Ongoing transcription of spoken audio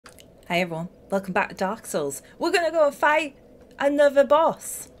Hi everyone, welcome back to Dark Souls. We're gonna go fight another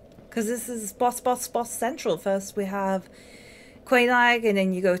boss. Because this is boss central. First we have Qualag, and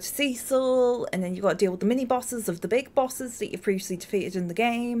then you go to Cecil, and then you got to deal with the mini bosses of the big bosses that you've previously defeated in the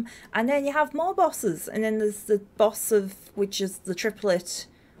game. And then you have more bosses, and then there's the boss of, which is the triplet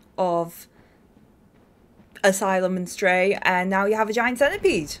of Asylum and Stray, and now you have a giant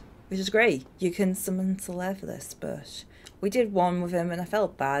centipede, which is great. You can summon Solaire for this, but we did one with him and I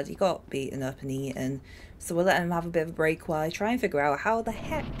felt bad. He got beaten up and eaten, so we'll let him have a bit of a break while I try and figure out how the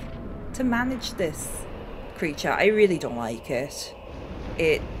heck to manage this creature. I really don't like it.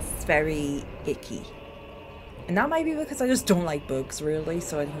 It's very icky. And that might be because I just don't like bugs, really,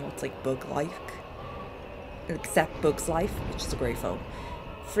 so I don't know what's like bug-like. Except Bug's Life, which is a great phone.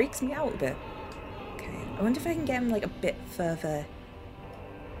 Freaks me out a bit. Okay, I wonder if I can get him like a bit further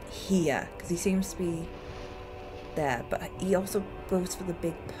here, because he seems to be there, but he also goes for the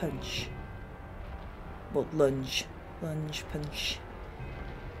big punch. Well, lunge, punch.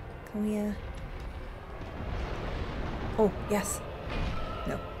 Come here. Oh, yes.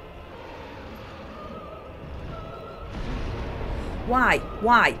 No. Why?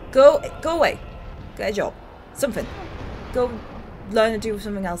 Go away. Get a job. Something. Go learn to do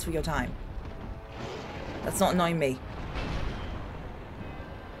something else with your time. That's not annoying me.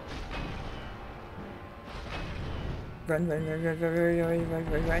 Run.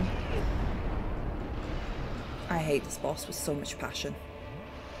 I hate this boss with so much passion.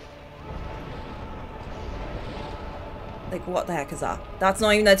 Like, what the heck is that? That's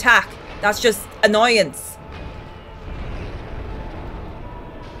not even an attack. That's just annoyance.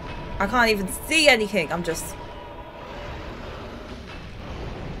 I can't even see anything. I'm just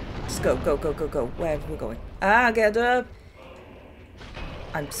go. Where are we going? Ah, get up.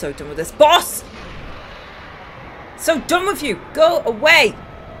 I'm so done with this boss. So done with you. Go away.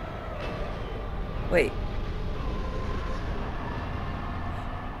 Wait.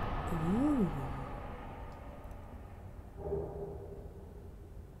 Ooh.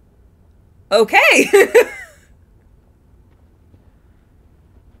 Okay.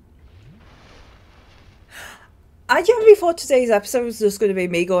 I generally thought today's episode was just going to be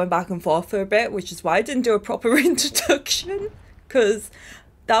me going back and forth for a bit, which is why I didn't do a proper introduction, because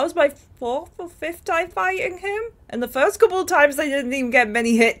that was my 4th or 5th time fighting him, and the first couple of times I didn't even get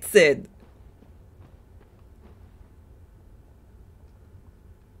many hits in.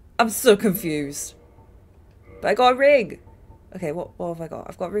 I'm so confused. But I got a ring. Okay, what have I got?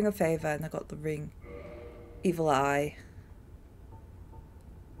 I've got Ring of Favour, and I got the Ring Evil Eye.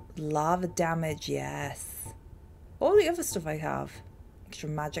 Lava damage, yes. All the other stuff I have. Extra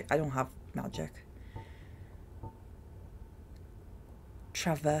magic. I don't have magic.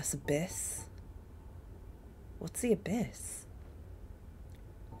 Traverse Abyss. What's the Abyss?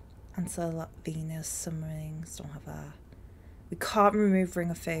 Answer Venus Summonings. Don't have that. We can't remove Ring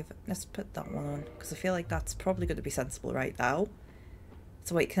of Favour. Let's put that one on, because I feel like that's probably going to be sensible right now.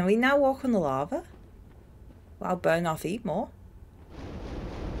 So wait, can we now walk on the lava? Well, I'll burn our feet more.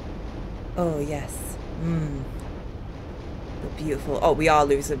 Oh, yes. The beautiful... Oh, we are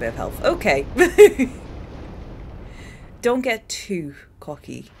losing a bit of health. Okay. Don't get too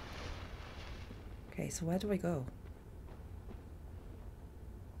cocky. Okay, so where do I go?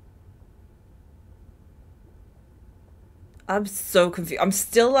 I'm so confused. I'm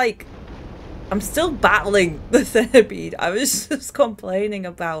still battling the centipede. I was just complaining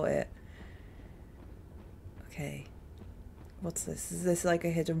about it. Okay. What's this? Is this like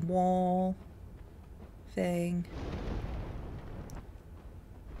a hidden wall thing?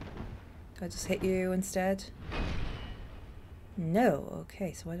 Do I just hit you instead? No.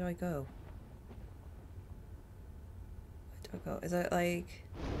 Okay, so where do I go? Where do I go? Is it like...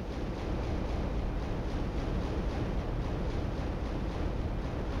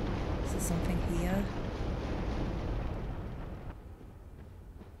 Is there something here?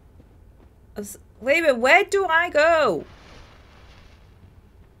 Wait a minute, where do I go?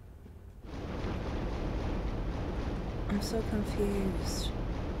 I'm so confused.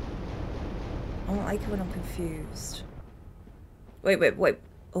 I don't like it when I'm confused. Wait.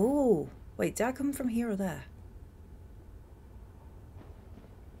 Oh, wait, did I come from here or there?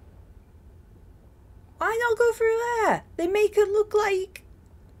 Why not go through there? They make it look like...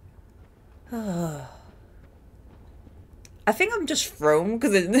 I think I'm just thrown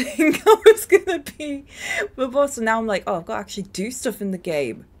because I didn't think I was gonna be the boss. So now I'm like, oh, I've got to actually do stuff in the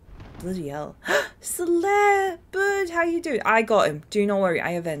game. Bloody hell. Solaire, bird, how you doing? I got him. Do not worry,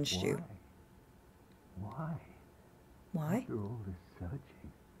 I avenged you. Why? After all this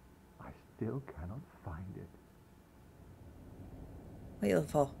searching, I still cannot find it. What are you looking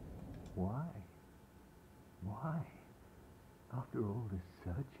for? Why? Why? After all this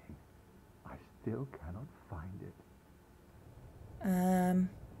searching, I still cannot find it.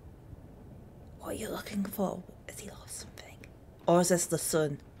 What are you looking for? Has he lost something? Or is this the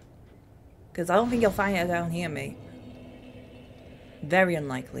sun? Because I don't think you'll find it down here, mate. Very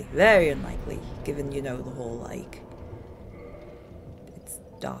unlikely, given, you know, the whole, like, it's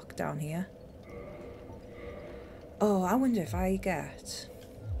dark down here. Oh, I wonder if I get...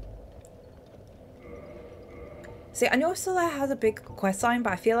 See, I know Celeste has a big quest line,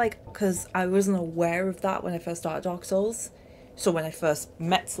 but I feel like, because I wasn't aware of that when I first started Dark Souls, so when I first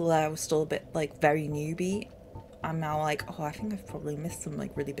met Celeste, I was still a bit, like, very newbie. I'm now like, oh, I think I've probably missed some,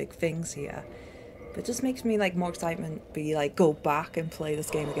 like, really big things here. But it just makes me, like, more excitement be, like, go back and play this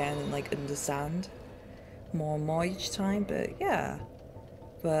game again and, like, understand more and more each time. But, yeah.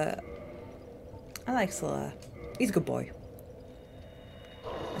 But I like Celeste. He's a good boy.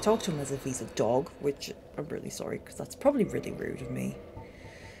 I talk to him as if he's a dog, which I'm really sorry, because that's probably really rude of me.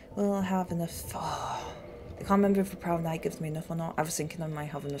 Will I have enough... Oh, I can't remember if the Proud Knight gives me enough or not. I was thinking I might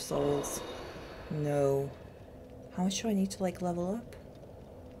have enough souls. No. How much do I need to, like, level up?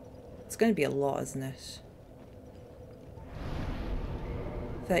 It's going to be a lot, isn't it?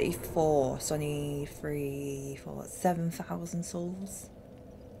 34, so I need 3, 4, 7,000 souls.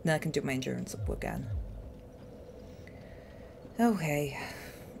 Then I can do my endurance up again. Okay.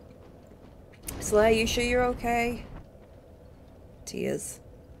 Slay, you sure you're okay? Tears.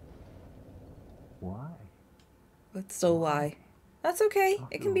 Why? But still why? That's okay.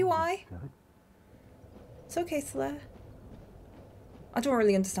 It can be why. It's okay, Slay. I don't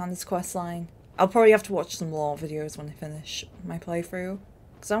really understand this quest line. I'll probably have to watch some lore videos when I finish my playthrough.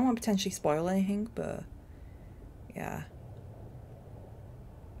 Because I don't want to potentially spoil anything, but... yeah.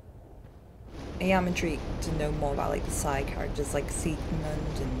 I am intrigued to know more about, like, the side characters, like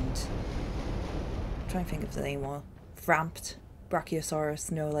Siegmund and... I'm trying to think if there's any more. Frampt,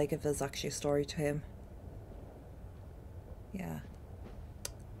 Brachiosaurus, know, like, if there's actually a story to him. Yeah.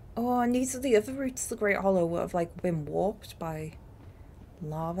 Oh, and these are the other routes to the Great Hollow that have, like, been warped by...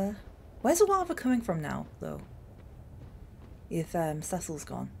 lava. Where's the lava coming from now, though? If Cecil's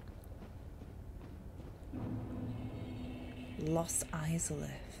gone. Lost Izalith.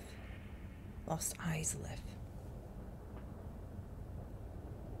 Lost Izalith.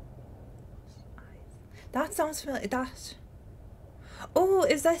 That sounds familiar. That. Oh,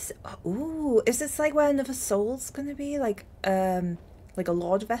 is this? Ooh, is this like where another soul's gonna be? Like a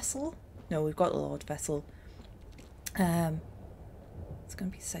Lord Vessel? No, we've got a Lord Vessel. It's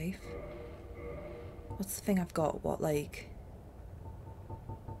gonna be safe. What's the thing I've got? What, like...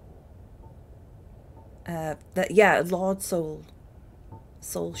 yeah, Lord Soul.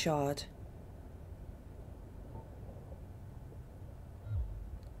 Soul Shard.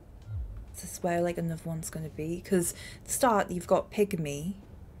 Is this where, like, another one's gonna be? Because at the start, you've got Pygmy.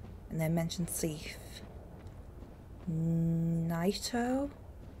 And then mentioned Thief. Naito.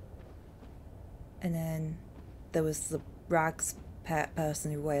 And then there was the rags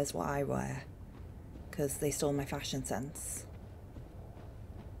person who wears what I wear. Because they stole my fashion sense.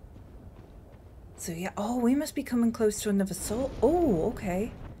 So yeah, oh, we must be coming close to another soul. Oh,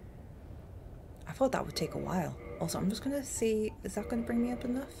 okay. I thought that would take a while. Also, I'm just gonna see, is that gonna bring me up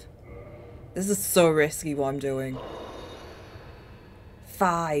enough? This is so risky what I'm doing.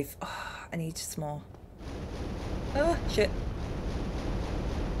 5. Oh, I need some more. Oh, shit.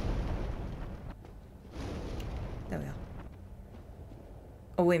 There we are.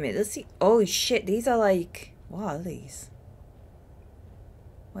 Oh, wait a minute. Let's see. Oh, shit. These are like... what are these?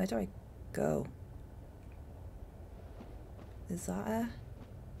 Where do I go? Is that a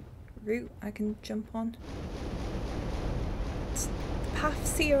route I can jump on? The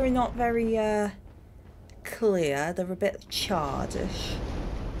paths here are not very clear. They're a bit chardish.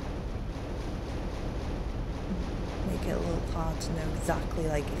 Make it a little hard to know exactly,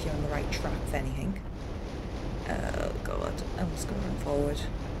 like, if you're on the right track for anything. Oh god, I'm just gonna run forward.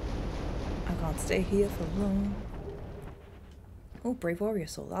 I can't stay here for long. Oh, Brave Warrior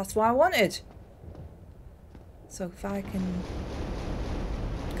Soul, that's what I wanted! So if I can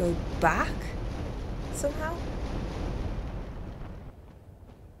go back somehow?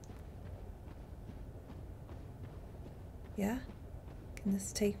 Yeah? Can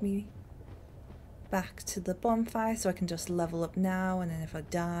this take me back to the bonfire so I can just level up now, and then if I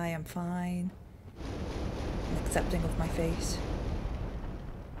die I'm fine? Accepting of my fate.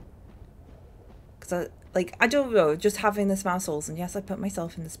 Because I don't know, just having this amount of souls, and yes, I put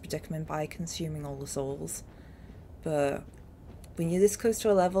myself in this predicament by consuming all the souls, but when you're this close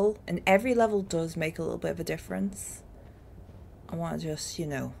to a level, and every level does make a little bit of a difference, I want to just, you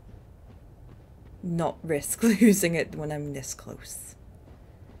know, not risk losing it when I'm this close.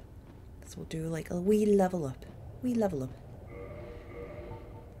 So we'll do like a wee level up. Wee level up.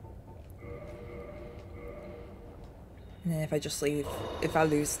 And then if I just leave, if I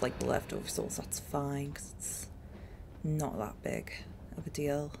lose like the leftover souls, that's fine, because it's not that big of a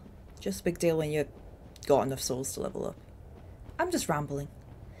deal. Just a big deal when you've got enough souls to level up. I'm just rambling.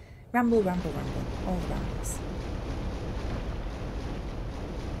 Ramble, ramble, ramble. All the rambles.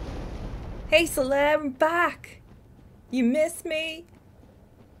 Hey Celeb, I'm back! You missed me?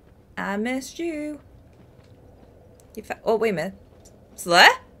 I missed you. Oh, wait a minute. Celeb?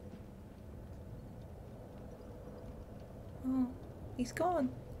 Oh, he's gone.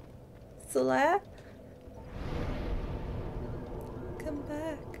 Celeb? Come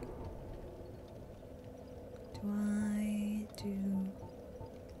back.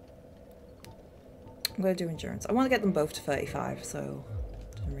 I'm gonna do endurance. I want to get them both to 35, so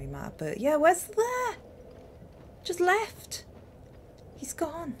it doesn't really matter. But yeah, where's Celeb? Just left. He's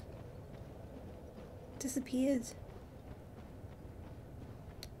gone. Disappeared.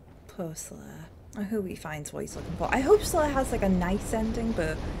 Poor Celeb. I hope he finds what he's looking for. I hope Celeb has like a nice ending,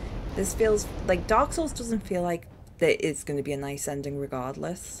 but this feels like Dark Souls doesn't feel like there is going to be a nice ending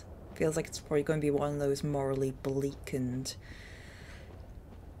regardless. Feels like it's probably going to be one of those morally bleak and,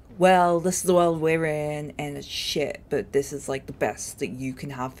 well, this is the world we're in and it's shit, but this is like the best that you can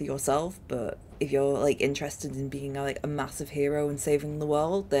have for yourself. But if you're like interested in being like a massive hero and saving the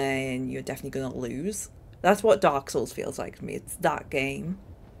world, then you're definitely gonna lose. That's what Dark Souls feels like to me. It's that game.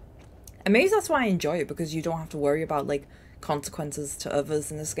 And maybe that's why I enjoy it, because you don't have to worry about like consequences to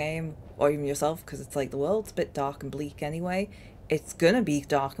others in this game or even yourself, because it's like the world's a bit dark and bleak anyway. It's gonna be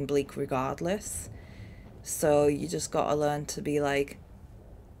dark and bleak regardless. So you just gotta learn to be like,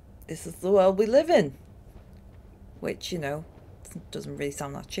 this is the world we live in. Which, you know, doesn't really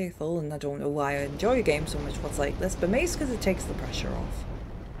sound that cheerful, and I don't know why I enjoy a game so much what's like this, but maybe it's because it takes the pressure off.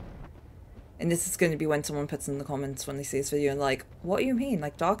 And this is going to be when someone puts in the comments when they see this video and like, what do you mean?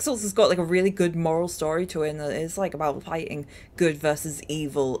 Like, Dark Souls has got like a really good moral story to it, and it is like about fighting good versus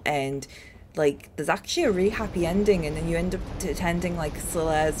evil, and like there's actually a really happy ending, and then you end up attending like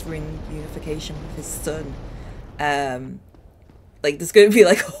Celeb's reunification with his son. Like there's going to be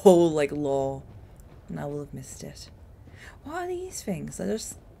like a whole like lore, and I will have missed it. What are these things? They're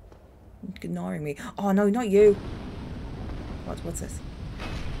just ignoring me. Oh no, not you. What's this?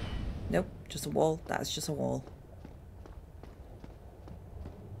 Nope, just a wall. That's just a wall.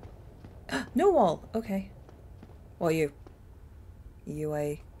 No wall. Okay. What are you? You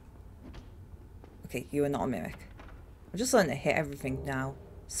a... Okay, you are not a mimic. I'm just starting to hit everything now.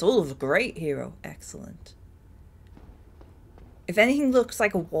 Soul of a great hero. Excellent. If anything looks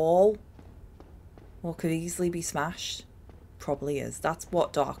like a wall, or could easily be smashed, probably is. That's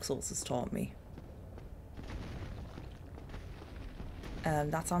what Dark Souls has taught me.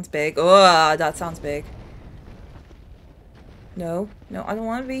 That sounds big. Oh, that sounds big. No, no, I don't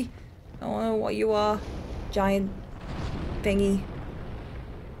want to be. I don't know what you are. Giant thingy.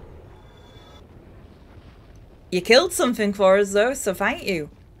 You killed something for us though, so thank you.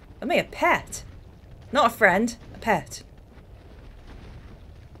 I mean, a pet. Not a friend, a pet.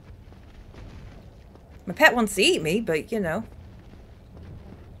 My pet wants to eat me, but you know.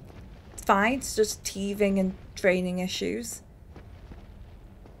 It's fine, it's just teething and training issues.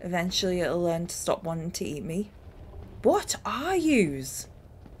 Eventually it'll learn to stop wanting to eat me. What are yous?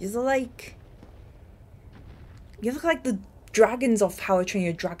 Yous are like... You look like the dragons off How I Train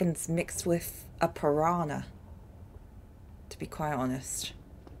Your Dragons mixed with a piranha. To be quite honest.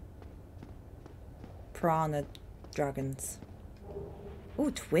 Piranha dragons. Oh,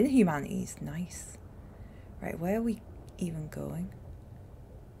 twin humanities. Nice. Right, where are we even going?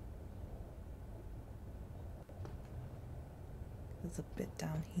 There's a bit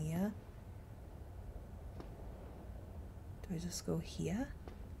down here. Do I just go here?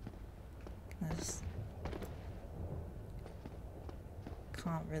 Can I just...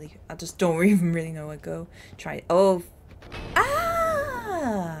 Can't really... I just don't even really know where to go. Try it. Oh!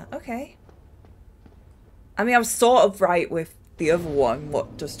 Ah! Okay. I mean, I was sort of right with the other one,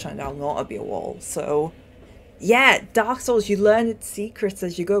 what just turned out not to be a wall, so... Yeah, Dark Souls, you learn its secrets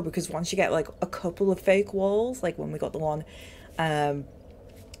as you go, because once you get like a couple of fake walls, like when we got the one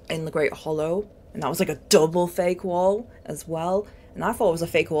in the Great Hollow, and that was like a double fake wall as well, and I thought it was a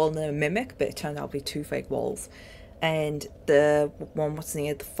fake wall and then a mimic, but it turned out to be 2 fake walls. And the one was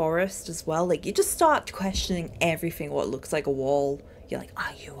near the forest as well, like you just start questioning everything what looks like a wall. You're like,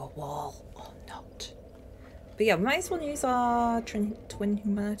 are you a wall or not? But yeah, we might as well use our twin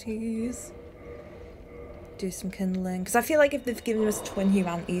humanities. do some kindling. Because I feel like if they've given us twin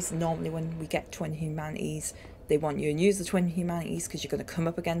humanities, normally when we get twin humanities, they want you to use the twin humanities because you're going to come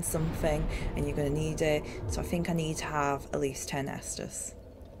up against something and you're going to need it. So I think I need to have at least 10 Estus.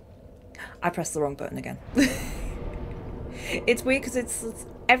 I pressed the wrong button again. It's weird because it's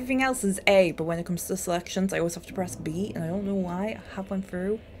everything else is A, but when it comes to selections, I always have to press B, and I don't know why. I have went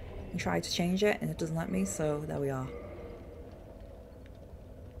through and tried to change it, and it doesn't let me, so there we are.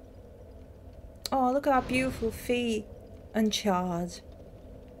 Oh, look at our beautiful feet, uncharred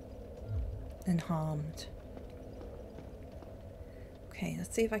and harmed. Okay,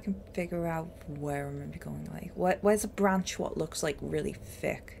 let's see if I can figure out where I'm going to be going. Like, where's a branch what looks like really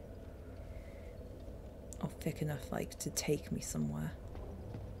thick? Or thick enough, like, to take me somewhere.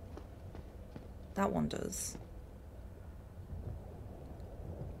 That one does.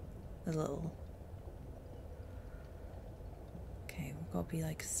 A little. Okay, we've got to be,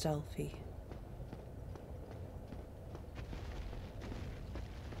 like, stealthy.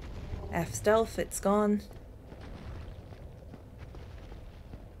 F stealth, it's gone.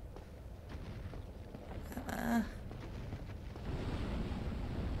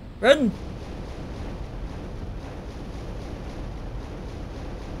 Run!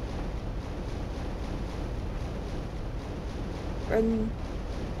 Run.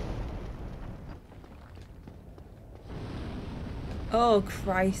 Oh,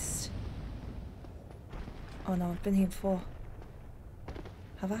 Christ. Oh no, I've been here before.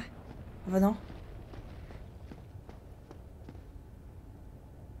 Have I? Have I not?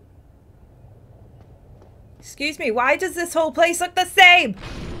 Excuse me, why does this whole place look the same?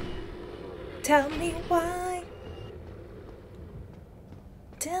 Tell me why.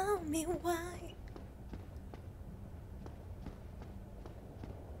 Tell me why.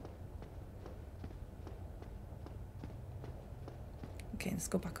 Okay, let's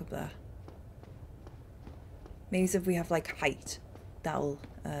go back up there. Maybe if we have like height, that'll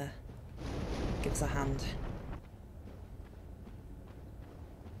give us a hand.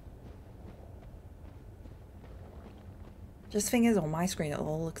 Just thing is, on my screen it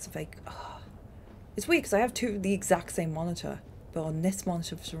all looks like, oh. It's weird because I have the exact same monitor, but on this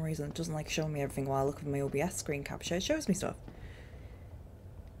monitor for some reason it doesn't like show me everything while I look at my OBS screen capture. It shows me stuff.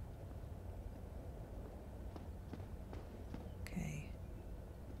 Okay.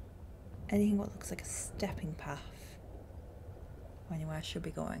 Anything what looks like a stepping path. Or anywhere I should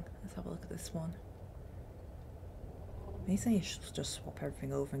be going. Let's have a look at this one. Maybe I should just swap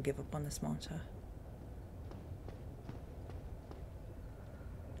everything over and give up on this monitor.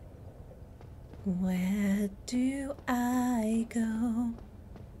 Where do I go?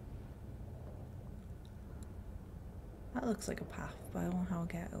 That looks like a path, but I don't know how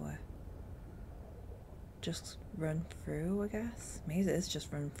to get away. Just run through, I guess? Maybe it is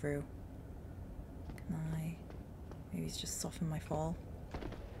just run through. Can I... Maybe it's just soften my fall.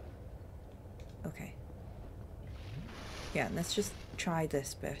 Okay. Yeah, let's just try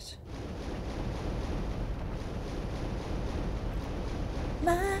this bit.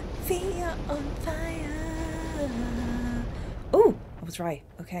 My feet are on fire. Oh, I was right.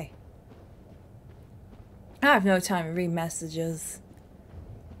 Okay. I have no time to read messages.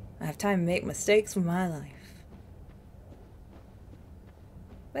 I have time to make mistakes with my life.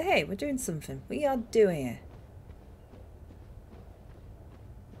 But hey, we're doing something. We are doing it.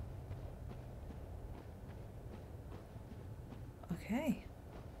 Okay.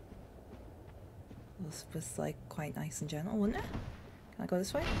 This was like quite nice and gentle, wasn't it? Can I go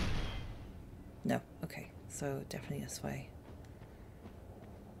this way? No. Okay. So definitely this way.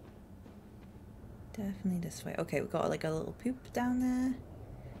 Definitely this way. Okay, we've got like a little poop down there.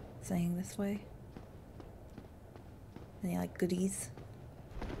 Saying this way. Any like goodies?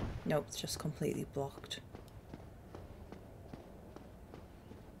 Nope, it's just completely blocked.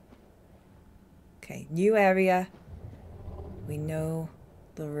 Okay, new area. We know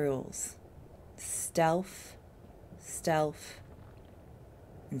the rules. Stealth, stealth,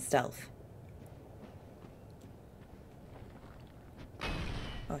 and stealth.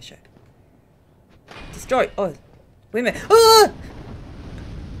 Oh shit. Destroy! Oh, wait a minute. Ah!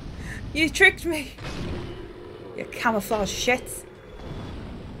 You tricked me! You camouflage shits.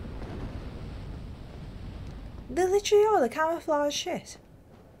 They literally are the camouflage shit.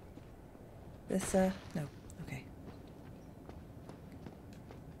 This, no. Okay.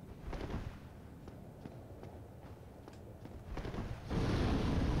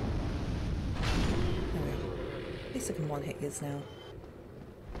 There we go. At least I can one-hit yous now.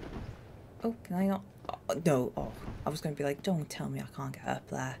 Oh, can I not? Oh, no. Oh, I was going to be like, don't tell me I can't get up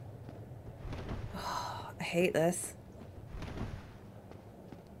there. Oh, I hate this.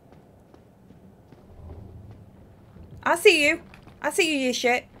 I see you. I see you, you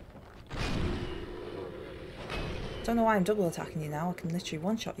shit. Don't know why I'm double attacking you now. I can literally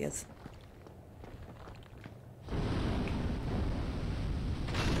one-shot you.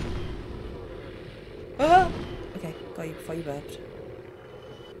 Oh! Okay, got you before you burped.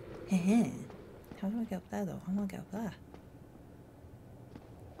 How do I get up there though? I want to get up there.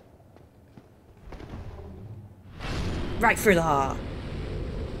 Right through the heart.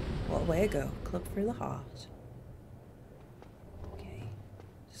 What a way to go. Club through the heart. Okay.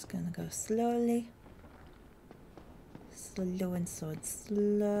 Just gonna go slowly. Slow and so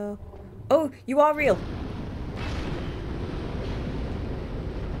slow. Oh, you are real.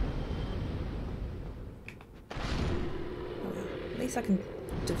 Oh, at least I can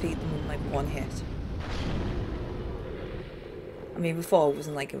defeat them in like one hit. I mean, before it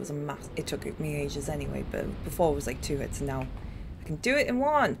wasn't like it was a mass. It took me ages anyway, but before it was like 2 hits, and now I can do it in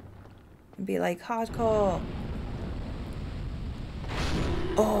one and be like hardcore.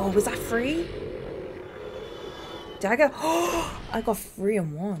 Oh, was that free? Did I go? Oh, I got 3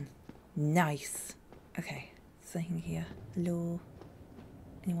 in 1. Nice. Okay, something here. Hello.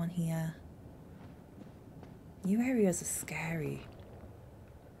 Anyone here? New areas are scary.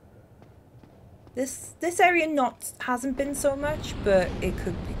 This area hasn't been so much, but it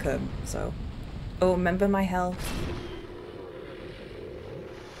could become so. Oh, remember my health.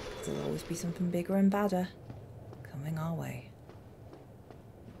 There'll always be something bigger and badder coming our way.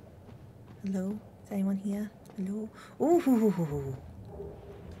 Hello? Is anyone here? Hello? Ooh!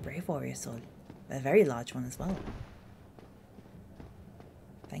 Brave warrior sword. A very large one as well.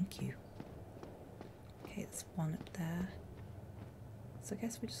 Thank you. Okay, there's one up there. So I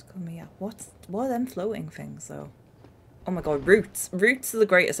guess we just come here. What are them floating things though? Oh my god, roots! Roots are the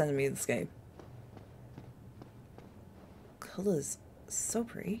greatest enemy of this game. Colours. So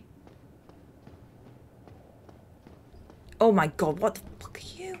pretty. Oh my god, what the fuck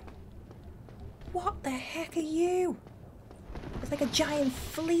are you? What the heck are you? It's like a giant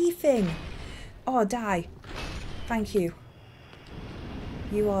flea thing. Oh, die. Thank you.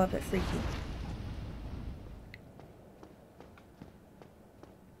 You are a bit freaky.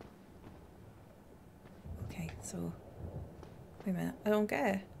 Okay, so... Wait a minute, I don't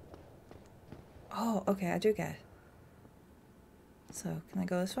get it. Oh, okay, I do get it. So, can I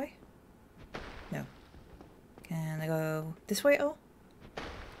go this way? No. Can I go this way at all?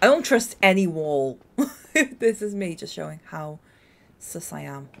 I don't trust any wall. This is me just showing how sus I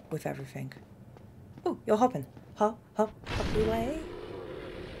am with everything. Oh, you're hopping. Hop, hop, hop away.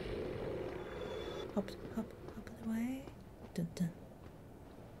 Hop, hop, hop away. Dun, dun.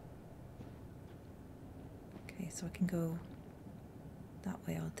 Okay, so I can go that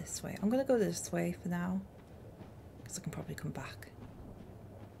way or this way. I'm going to go this way for now, because I can probably come back.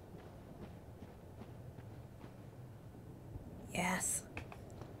 Yes.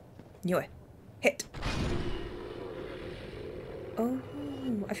 Knew it. Hit. Oh,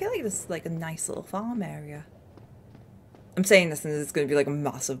 I feel like this is like a nice little farm area. I'm saying this and it's going to be like a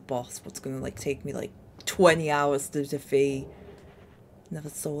massive boss, but it's going to like take me like 20 hours to defeat. Never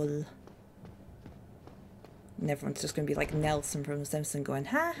soul. And everyone's just going to be like Nelson from The Simpsons going,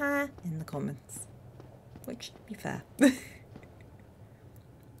 ha ha, in the comments. Which, to be fair.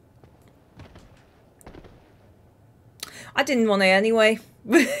 I didn't want it anyway.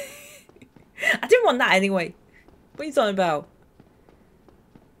 I didn't want that anyway. What are you talking about?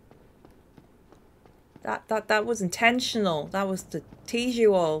 That was intentional. That was to tease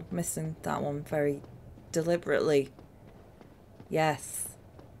you all. Missing that one very deliberately. Yes.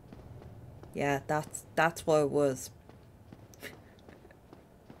 Yeah, that's what it was.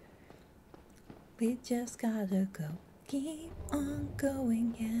 We just gotta go. Keep on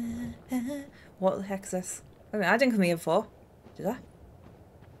going, yeah. What the heck's this? I mean, I didn't come here before. Did I?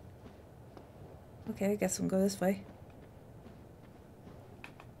 Okay, I guess we'll go this way.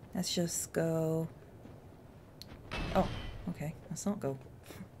 Let's just go... Oh, okay. Let's not go.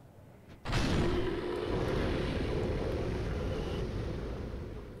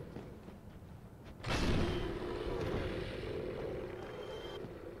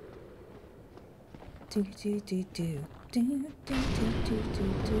 Do do do do do do do do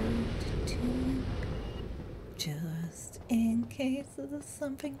do do. Just in case there's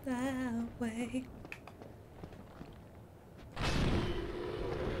something that way.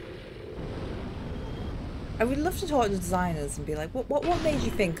 I would love to talk to designers and be like, what made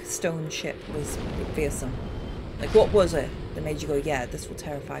you think Stone Ship was fearsome? Like, what was it that made you go, yeah, this will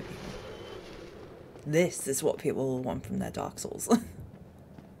terrify people? This is what people will want from their Dark Souls.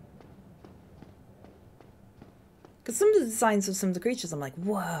 Because some of the designs of some of the creatures, I'm like,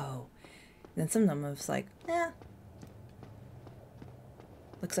 whoa. And then some of them I was like, yeah,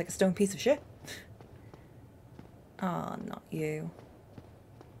 Looks like a stone piece of shit. Oh, not you.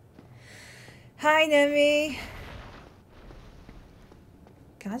 Hi, Nemi.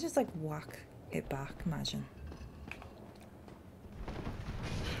 Can I just like whack it back? Imagine.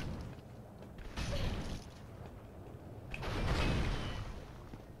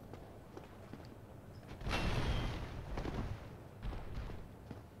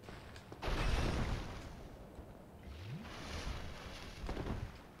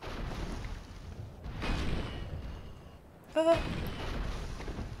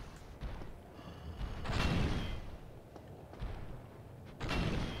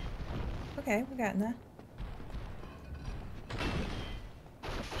 Okay, we're getting there.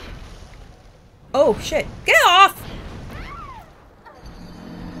 Oh shit! Get off!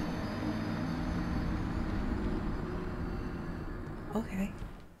 Okay.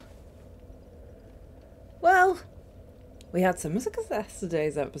 Well, we had some success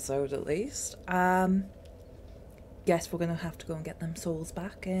today's episode at least. Guess we're gonna have to go and get them souls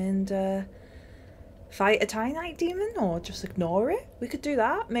back and fight a Titanite demon or just ignore it. We could do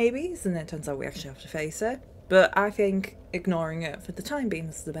that, maybe, and then it turns out we actually have to face it. But I think ignoring it for the time being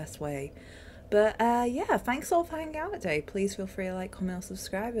is the best way. But yeah, thanks all for hanging out today. Please feel free to like, comment, or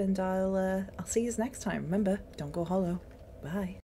subscribe, and I'll see you next time. Remember, don't go hollow. Bye.